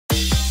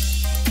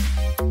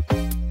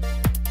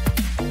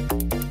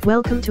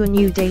Welcome to a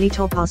new Daily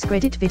Top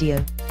Askreddit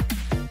video.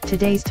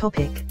 Today's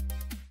topic.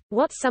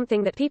 What's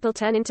something that people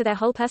turn into their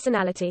whole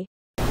personality?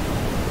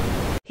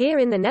 Here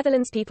in the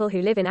Netherlands, people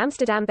who live in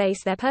Amsterdam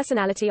base their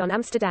personality on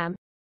Amsterdam.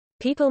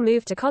 People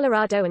move to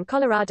Colorado and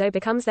Colorado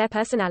becomes their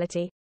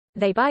personality.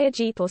 They buy a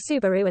Jeep or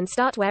Subaru and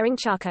start wearing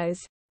charcos.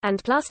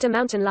 And plaster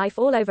mountain life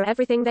all over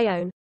everything they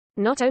own.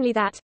 Not only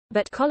that,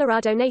 but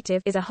Colorado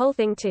native is a whole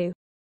thing too.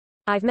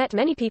 I've met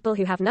many people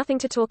who have nothing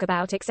to talk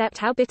about except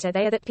how bitter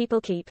they are that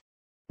people keep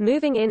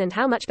moving in and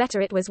how much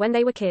better it was when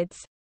they were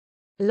kids.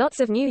 Lots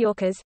of New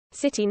Yorkers,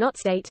 city not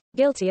state,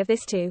 guilty of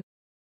this too.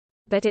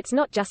 But it's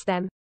not just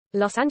them.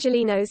 Los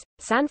Angelinos,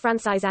 San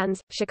Franciscans,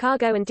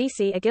 Chicago and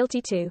DC are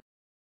guilty too.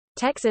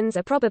 Texans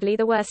are probably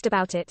the worst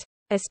about it,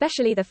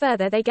 especially the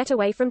further they get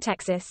away from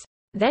Texas.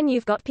 Then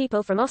you've got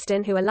people from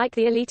Austin who are like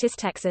the elitist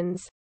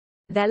Texans.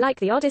 They're like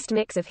the oddest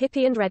mix of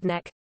hippie and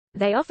redneck.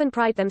 They often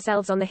pride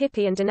themselves on the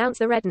hippie and denounce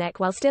the redneck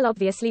while still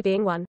obviously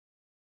being one.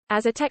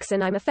 As a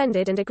Texan, I'm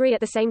offended and agree at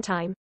the same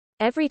time.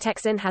 Every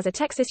Texan has a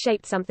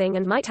Texas-shaped something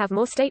and might have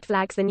more state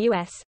flags than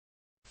U.S.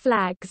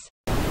 flags.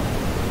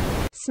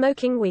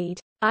 Smoking weed.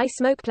 I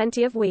smoke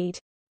plenty of weed.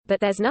 But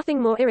there's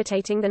nothing more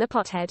irritating than a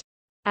pothead.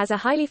 As a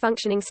highly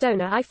functioning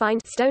stoner, I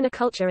find stoner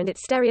culture and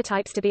its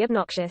stereotypes to be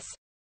obnoxious.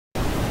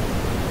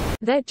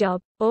 Their job,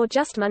 or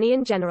just money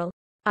in general.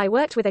 I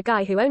worked with a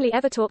guy who only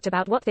ever talked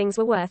about what things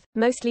were worth,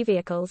 mostly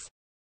vehicles.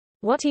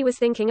 What he was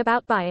thinking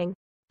about buying.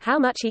 How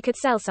much he could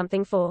sell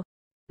something for.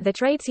 The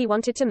trades he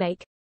wanted to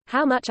make.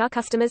 How much our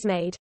customers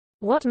made.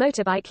 What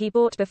motorbike he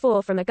bought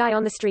before from a guy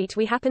on the street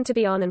we happened to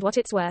be on and what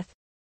it's worth.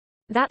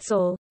 That's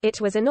all.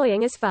 It was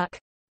annoying as fuck.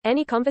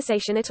 Any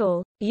conversation at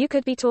all. You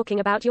could be talking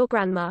about your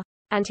grandma.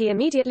 And he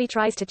immediately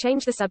tries to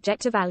change the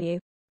subject to value.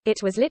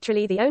 It was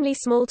literally the only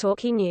small talk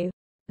he knew.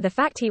 The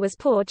fact he was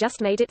poor just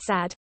made it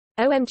sad.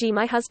 OMG,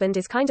 my husband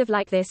is kind of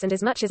like this, and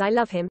as much as I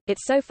love him,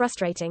 it's so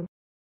frustrating.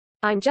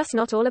 I'm just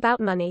not all about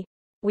money.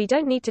 We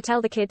don't need to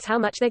tell the kids how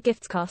much their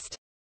gifts cost.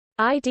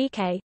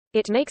 IDK.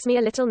 It makes me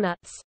a little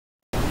nuts.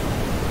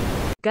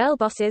 Girl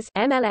bosses,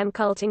 MLM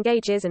cult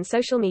engages and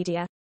social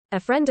media. A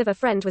friend of a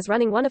friend was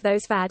running one of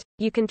those fad,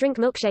 you can drink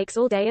milkshakes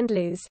all day and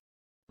lose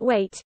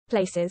weight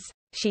places.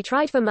 She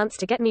tried for months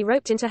to get me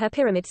roped into her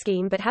pyramid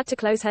scheme but had to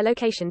close her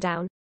location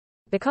down.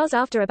 Because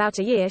after about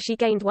a year she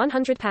gained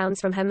 100 pounds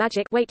from her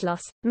magic weight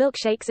loss,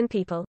 milkshakes, and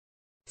people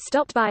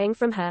stopped buying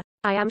from her.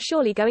 I am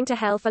surely going to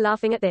hell for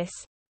laughing at this.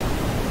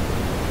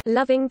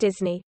 Loving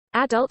Disney.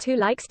 Adult who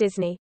likes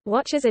Disney.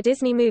 Watches a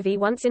Disney movie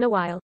once in a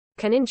while.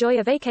 Can enjoy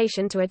a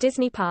vacation to a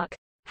Disney park.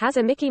 Has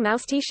a Mickey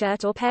Mouse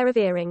t-shirt or pair of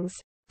earrings.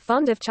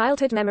 Fond of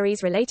childhood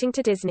memories relating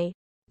to Disney.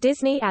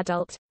 Disney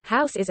adult.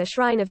 House is a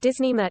shrine of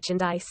Disney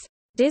merchandise.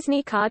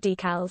 Disney car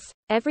decals.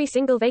 Every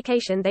single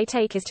vacation they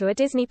take is to a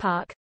Disney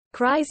park.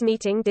 Cries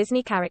meeting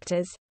Disney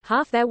characters.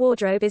 Half their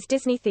wardrobe is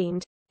Disney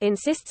themed.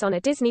 Insists on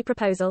a Disney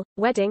proposal,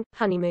 wedding,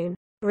 honeymoon.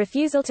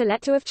 Refusal to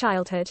let go of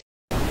childhood.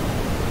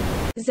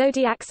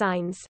 Zodiac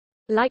signs.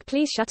 Like,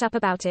 please shut up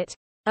about it.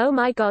 Oh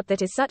my god,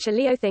 that is such a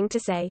Leo thing to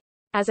say.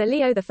 As a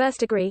Leo, the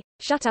first agree,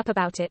 shut up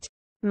about it.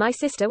 My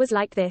sister was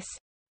like this.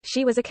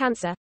 She was a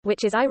Cancer,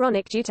 which is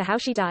ironic due to how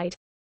she died.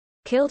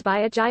 Killed by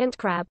a giant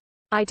crab.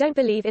 I don't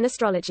believe in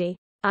astrology.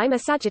 I'm a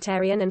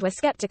Sagittarian and we're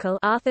skeptical.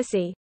 Arthur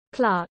C.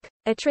 Clarke.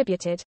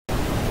 Attributed.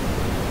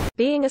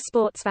 Being a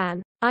sports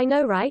fan. I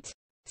know, right?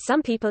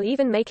 Some people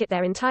even make it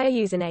their entire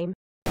username.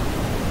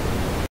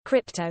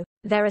 Crypto.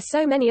 There are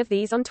so many of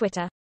these on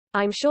Twitter.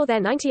 I'm sure they're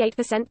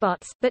 98%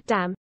 bots, but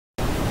damn.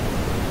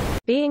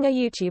 Being a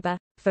YouTuber.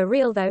 For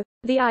real though,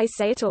 the eyes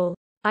say it all.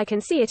 I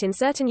can see it in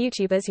certain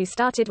YouTubers who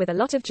started with a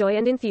lot of joy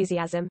and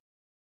enthusiasm.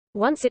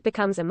 Once it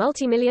becomes a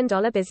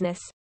multi-million-dollar business,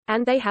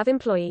 and they have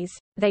employees,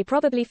 they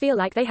probably feel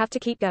like they have to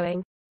keep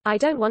going. I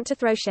don't want to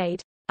throw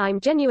shade. I'm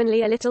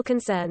genuinely a little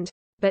concerned.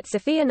 But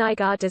Sophia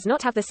Nygaard does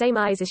not have the same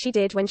eyes as she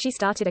did when she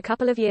started a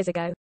couple of years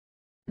ago.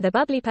 The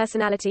bubbly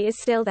personality is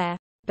still there,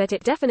 but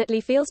it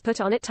definitely feels put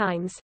on at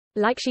times.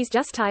 Like she's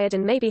just tired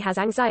and maybe has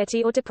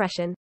anxiety or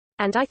depression.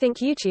 And I think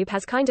YouTube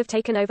has kind of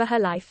taken over her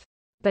life.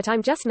 But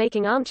I'm just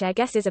making armchair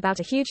guesses about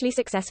a hugely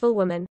successful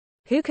woman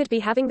who could be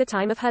having the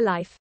time of her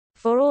life.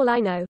 For all I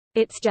know,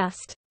 it's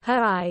just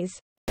her eyes.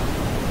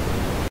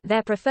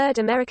 Their preferred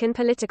American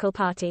political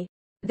party.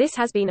 This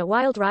has been a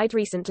wild ride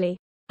recently.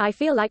 I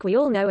feel like we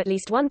all know at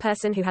least one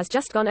person who has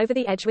just gone over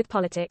the edge with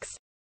politics.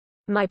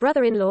 My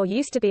brother-in-law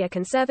used to be a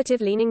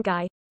conservative-leaning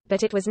guy,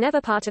 but it was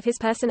never part of his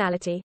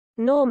personality.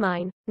 Nor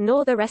mine,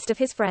 nor the rest of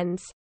his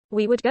friends.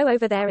 We would go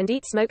over there and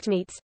eat smoked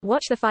meats,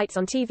 watch the fights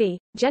on TV,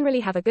 generally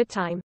have a good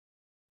time.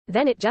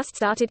 Then it just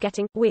started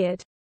getting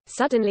weird.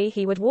 Suddenly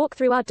he would walk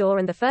through our door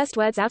and the first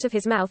words out of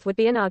his mouth would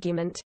be an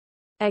argument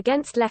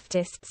against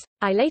leftists.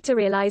 I later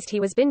realized he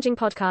was binging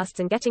podcasts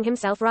and getting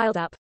himself riled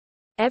up.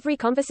 Every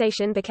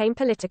conversation became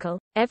political.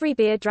 Every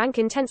beer drank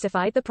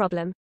intensified the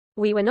problem.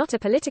 We were not a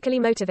politically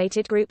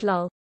motivated group,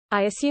 lol.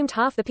 I assumed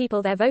half the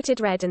people there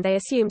voted red and they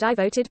assumed I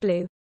voted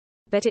blue.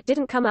 But it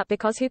didn't come up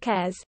because who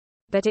cares?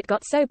 But it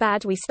got so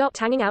bad we stopped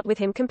hanging out with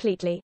him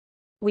completely.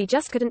 We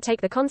just couldn't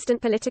take the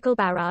constant political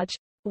barrage,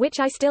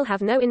 which I still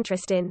have no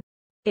interest in.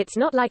 It's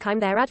not like I'm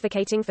there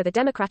advocating for the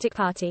Democratic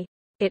Party.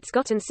 It's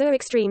gotten so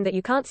extreme that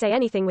you can't say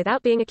anything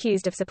without being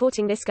accused of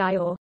supporting this guy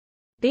or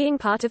being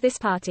part of this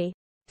party.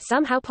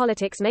 Somehow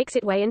politics makes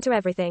its way into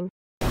everything.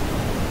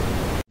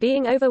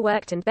 Being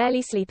overworked and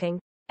barely sleeping.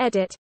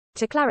 Edit.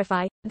 To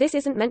clarify, this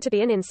isn't meant to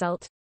be an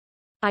insult.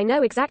 I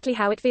know exactly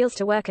how it feels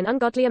to work an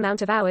ungodly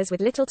amount of hours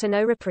with little to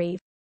no reprieve.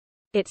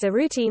 It's a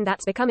routine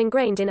that's become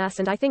ingrained in us,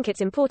 and I think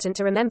it's important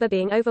to remember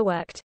being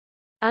overworked,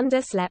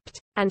 underslept,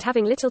 and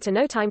having little to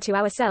no time to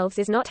ourselves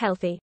is not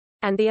healthy.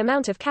 And the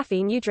amount of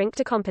caffeine you drink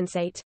to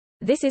compensate.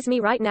 This is me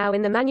right now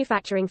in the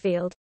manufacturing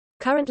field.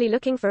 Currently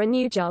looking for a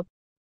new job.